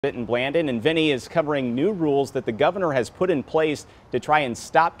In Blandon, and Vinny is covering new rules that the governor has put in place to try and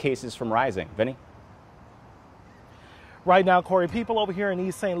stop cases from rising. Vinny? Right now, Corey, people over here in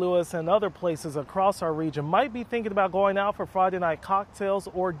East St. Louis and other places across our region might be thinking about going out for Friday night cocktails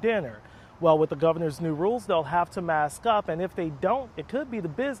or dinner. Well, with the governor's new rules, they'll have to mask up, and if they don't, it could be the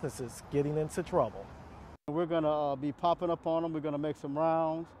businesses getting into trouble. We're going to be popping up on them. We're going to make some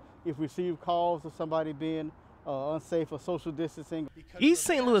rounds. If we receive calls of somebody being unsafe or social distancing. East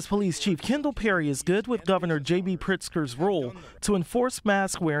St. Louis Police Chief Kendall Perry is good with Governor J.B. Pritzker's rule to enforce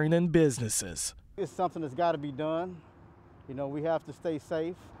mask wearing in businesses. It's something that's got to be done. You know, we have to stay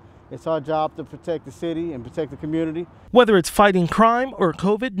safe. It's our job to protect the city and protect the community. Whether it's fighting crime or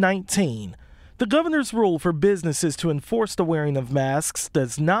COVID-19, the governor's rule for businesses to enforce the wearing of masks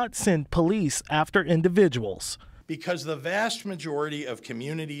does not send police after individuals. Because the vast majority of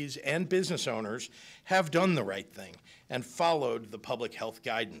communities and business owners have done the right thing and followed the public health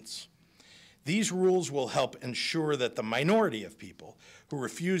guidance. These rules will help ensure that the minority of people who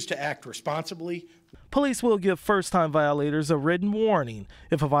refuse to act responsibly. Police will give first-time violators a written warning.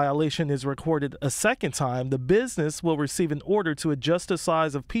 If a violation is recorded a second time, the business will receive an order to adjust the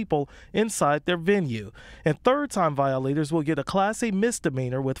size of people inside their venue. And third-time violators will get a Class A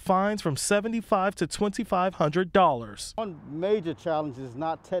misdemeanor with fines from $75 to $2,500. One major challenge is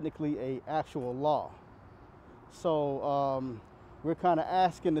not technically an actual law. So we're kind of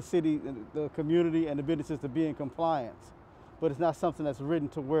asking the city, the community, and the businesses to be in compliance. But it's not something that's written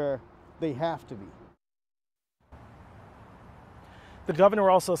to where they have to be. The governor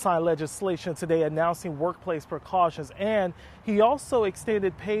also signed legislation today announcing workplace precautions, and he also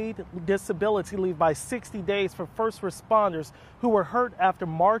extended paid disability leave by 60 days for first responders who were hurt after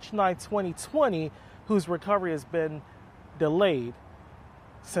March 9, 2020, whose recovery has been delayed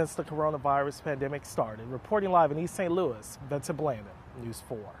since the coronavirus pandemic started. Reporting live in East St. Louis, Vincent Blandon, News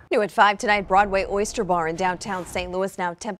 4. New at 5 tonight, Broadway Oyster Bar in downtown St. Louis now